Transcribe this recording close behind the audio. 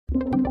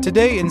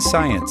Today in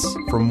Science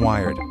from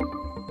Wired.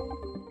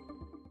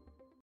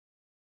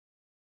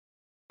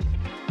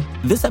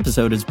 This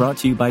episode is brought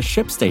to you by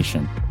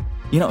ShipStation.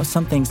 You know,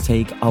 some things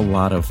take a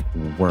lot of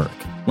work,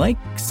 like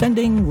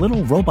sending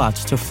little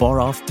robots to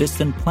far-off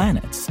distant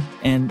planets.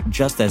 And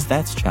just as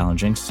that's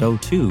challenging, so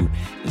too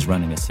is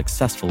running a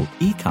successful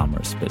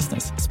e-commerce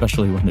business,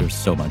 especially when there's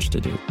so much to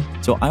do.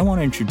 So I want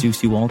to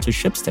introduce you all to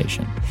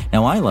ShipStation.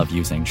 Now, I love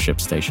using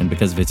ShipStation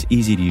because of its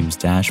easy-to-use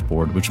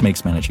dashboard, which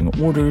makes managing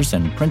orders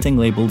and printing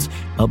labels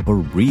a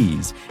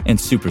breeze and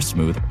super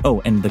smooth.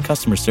 Oh, and the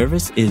customer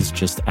service is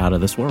just out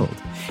of this world.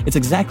 It's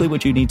exactly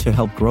what you need to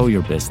help grow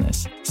your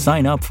business.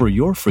 Sign up for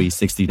your free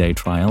 60-day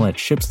trial at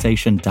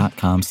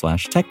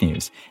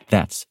shipstation.com/technews.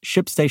 That's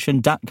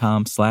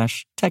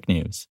shipstation.com/technews.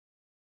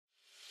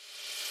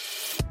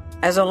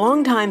 As a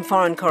longtime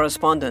foreign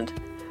correspondent,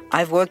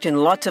 I've worked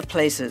in lots of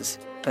places,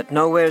 but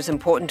nowhere as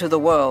important to the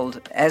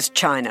world as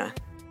China.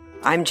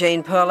 I'm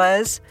Jane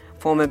Perlez,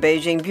 former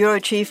Beijing bureau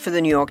chief for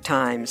the New York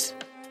Times.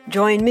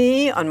 Join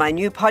me on my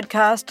new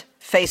podcast,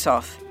 Face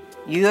Off,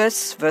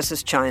 U.S.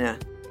 versus China,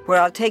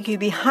 where I'll take you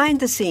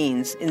behind the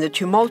scenes in the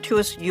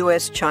tumultuous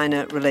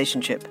U.S.-China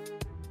relationship.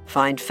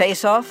 Find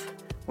Face Off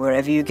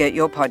wherever you get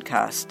your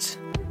podcasts.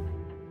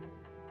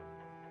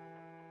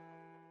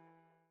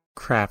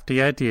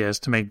 Crafty ideas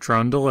to make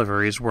drone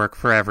deliveries work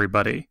for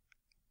everybody.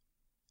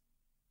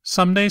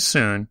 Someday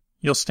soon,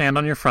 you'll stand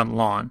on your front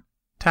lawn,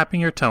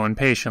 tapping your toe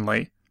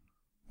impatiently,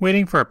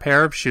 waiting for a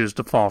pair of shoes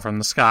to fall from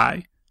the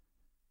sky.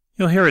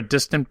 You'll hear a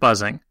distant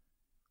buzzing,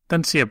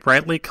 then see a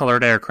brightly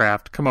colored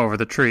aircraft come over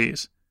the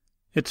trees,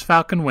 its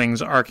falcon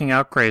wings arcing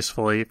out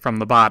gracefully from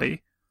the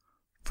body,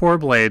 4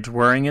 blades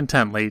whirring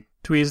intently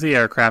to ease the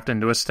aircraft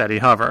into a steady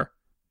hover.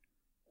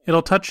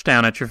 It'll touch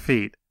down at your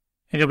feet,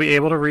 and you'll be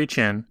able to reach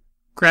in,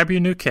 grab your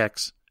new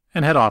kicks,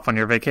 and head off on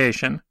your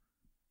vacation.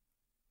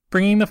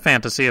 Bringing the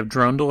fantasy of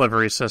drone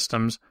delivery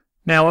systems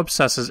now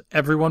obsesses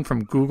everyone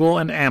from Google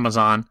and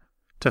Amazon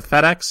to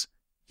FedEx,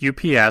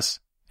 UPS,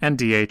 and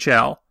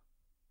DHL.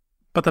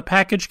 But the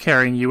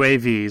package-carrying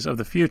UAVs of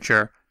the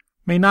future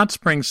may not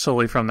spring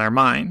solely from their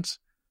minds.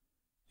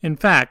 In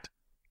fact,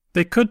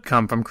 they could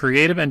come from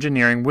creative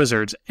engineering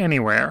wizards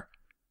anywhere,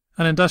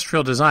 an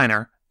industrial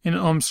designer in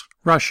Omsk,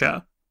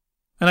 Russia,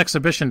 an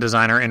exhibition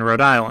designer in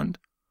Rhode Island,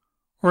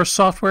 or a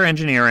software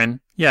engineer in,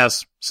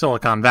 yes,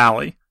 Silicon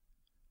Valley.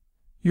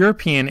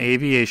 European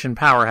aviation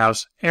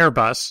powerhouse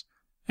Airbus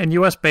and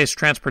US-based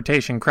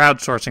transportation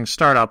crowdsourcing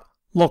startup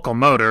Local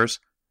Motors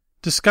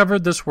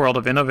discovered this world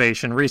of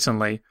innovation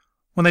recently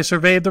when they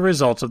surveyed the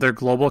results of their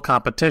global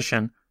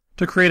competition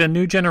to create a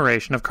new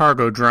generation of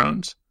cargo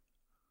drones.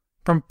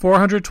 From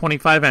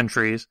 425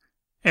 entries,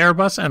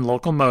 Airbus and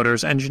Local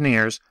Motors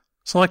engineers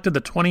selected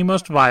the 20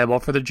 most viable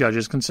for the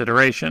judges'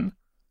 consideration.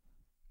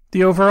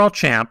 The overall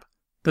champ,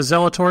 the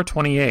Zelator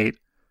 28,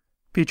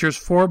 features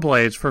 4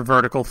 blades for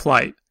vertical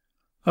flight,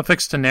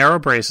 affixed to narrow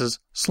braces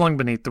slung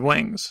beneath the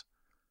wings,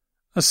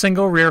 a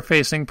single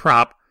rear-facing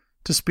prop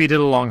to speed it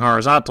along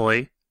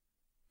horizontally,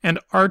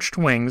 and arched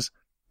wings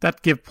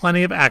that give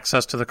plenty of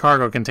access to the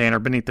cargo container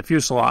beneath the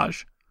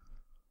fuselage.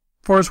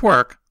 For his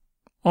work,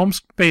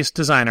 Omsk-based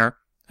designer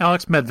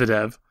Alex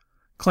Medvedev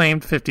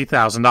claimed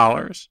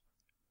 $50,000.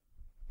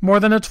 More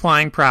than its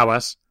flying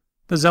prowess,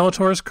 the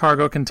Zelator's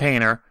cargo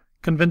container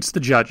convinced the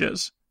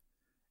judges.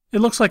 It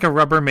looks like a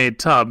Rubbermaid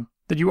tub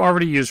that you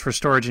already use for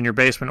storage in your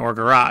basement or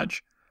garage.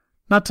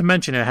 Not to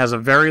mention it has a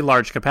very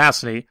large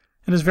capacity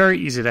and is very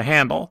easy to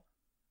handle,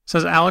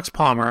 says Alex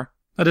Palmer,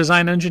 a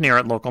design engineer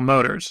at Local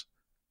Motors.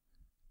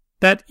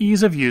 That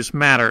ease of use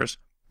matters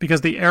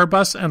because the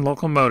Airbus and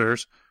Local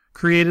Motors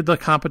created the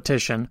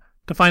competition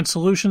to find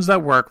solutions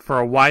that work for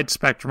a wide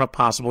spectrum of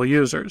possible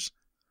users,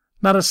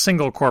 not a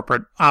single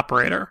corporate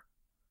operator.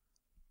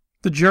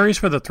 The juries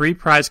for the 3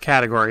 prize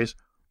categories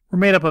were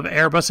made up of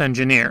Airbus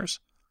engineers,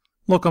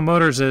 Local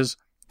Motors'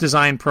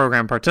 design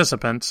program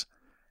participants,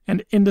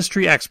 and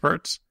industry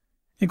experts,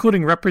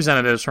 including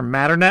representatives from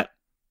Matternet,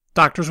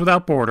 Doctors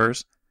Without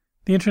Borders,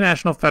 the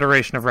International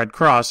Federation of Red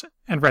Cross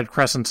and Red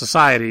Crescent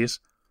Societies,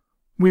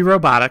 We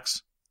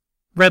Robotics,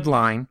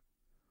 Redline,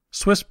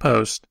 Swiss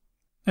Post,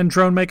 and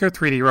Drone Maker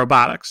 3D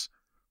Robotics,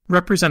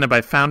 represented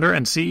by founder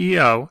and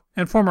CEO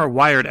and former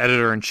Wired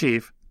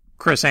editor-in-chief,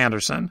 Chris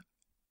Anderson.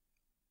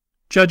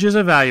 Judges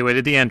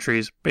evaluated the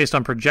entries based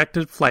on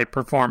projected flight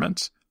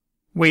performance,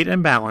 weight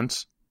and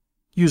balance,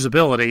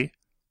 usability,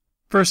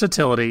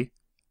 versatility,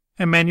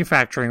 and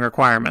manufacturing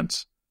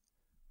requirements.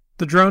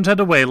 The drones had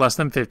to weigh less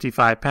than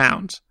 55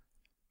 pounds,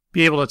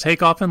 be able to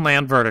take off and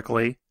land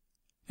vertically,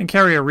 and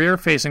carry a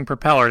rear-facing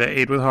propeller to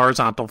aid with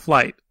horizontal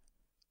flight.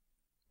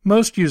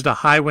 Most used a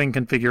high wing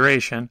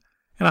configuration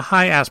and a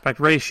high aspect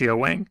ratio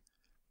wing,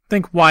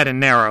 think wide and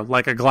narrow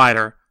like a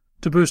glider,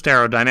 to boost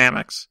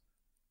aerodynamics.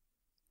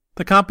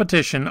 The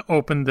competition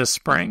opened this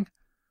spring,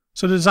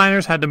 so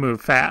designers had to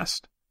move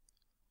fast.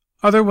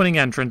 Other winning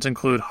entrants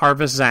include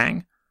Harvest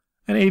Zhang,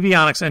 an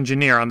avionics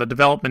engineer on the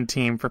development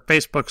team for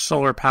Facebook's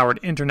solar-powered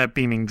internet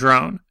beaming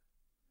drone.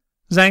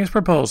 Zhang's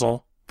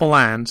proposal,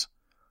 Volans,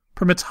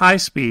 permits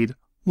high-speed,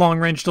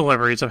 long-range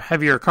deliveries of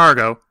heavier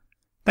cargo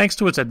thanks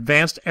to its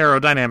advanced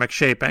aerodynamic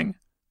shaping.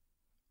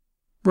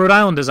 Rhode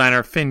Island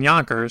designer Finn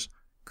Yonkers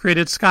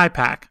created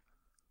Skypack,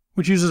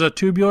 which uses a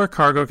tubular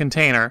cargo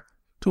container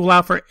to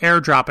allow for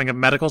airdropping of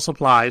medical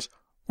supplies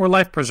or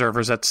life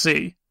preservers at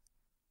sea.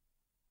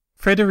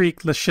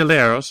 Frédéric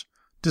Lecheillero's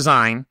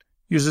design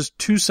uses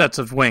 2 sets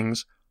of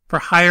wings for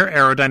higher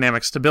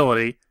aerodynamic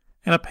stability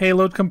and a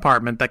payload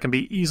compartment that can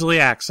be easily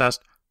accessed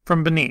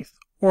from beneath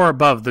or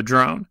above the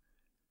drone,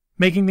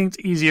 making things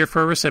easier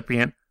for a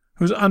recipient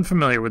who's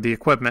unfamiliar with the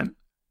equipment.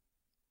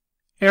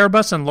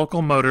 Airbus and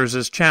Local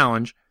Motors'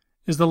 challenge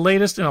is the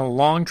latest in a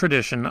long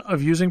tradition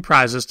of using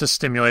prizes to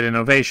stimulate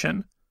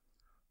innovation.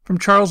 From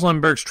Charles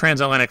Lindbergh's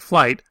transatlantic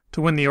flight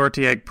to win the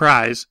Orteig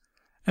Prize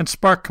and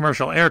spark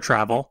commercial air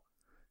travel,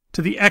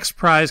 to the X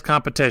Prize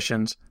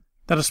competitions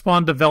that have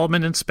spawned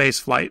development in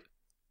spaceflight,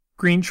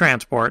 green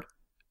transport,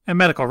 and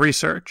medical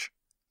research.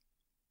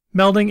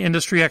 Melding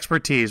industry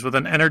expertise with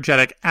an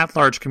energetic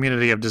at-large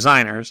community of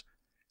designers,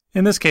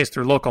 in this case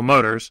through Local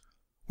Motors,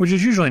 which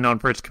is usually known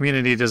for its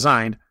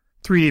community-designed,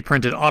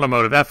 3D-printed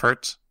automotive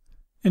efforts,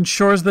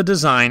 ensures the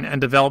design and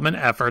development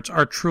efforts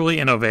are truly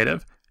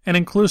innovative and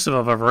inclusive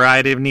of a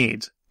variety of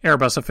needs,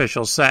 Airbus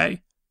officials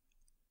say.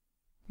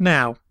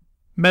 Now,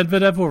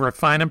 Medvedev will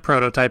refine and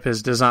prototype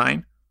his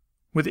design,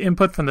 with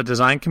input from the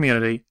design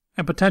community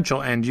and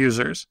potential end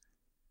users.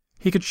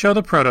 He could show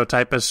the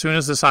prototype as soon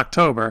as this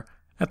October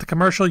at the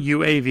Commercial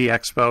UAV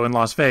Expo in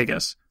Las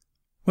Vegas,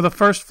 with a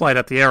first flight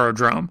at the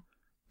Aerodrome,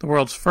 the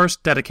world's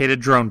first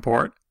dedicated drone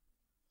port.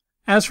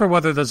 As for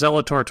whether the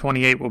Zelator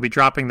 28 will be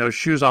dropping those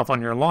shoes off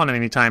on your lawn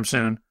anytime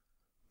soon,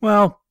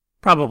 well,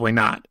 probably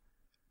not.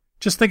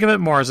 Just think of it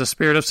more as a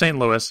Spirit of St.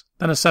 Louis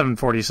than a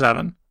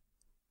 747.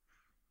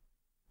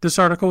 This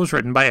article was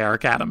written by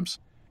Eric Adams.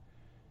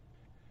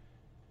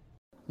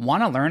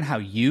 Want to learn how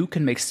you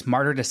can make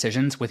smarter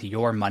decisions with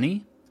your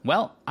money?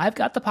 Well, I've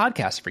got the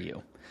podcast for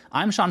you.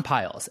 I'm Sean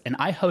Piles, and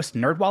I host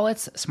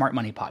NerdWallet's Smart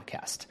Money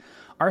Podcast.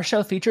 Our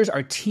show features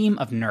our team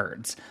of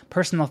nerds,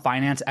 personal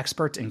finance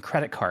experts in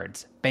credit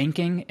cards,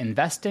 banking,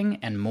 investing,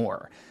 and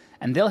more.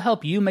 And they'll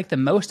help you make the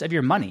most of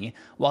your money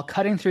while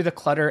cutting through the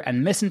clutter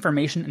and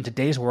misinformation in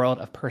today's world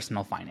of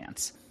personal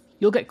finance.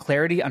 You'll get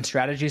clarity on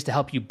strategies to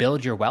help you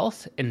build your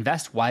wealth,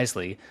 invest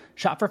wisely,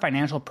 shop for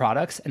financial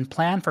products, and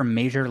plan for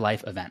major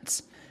life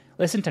events.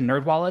 Listen to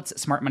NerdWallet's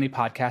Smart Money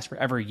Podcast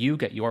wherever you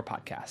get your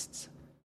podcasts.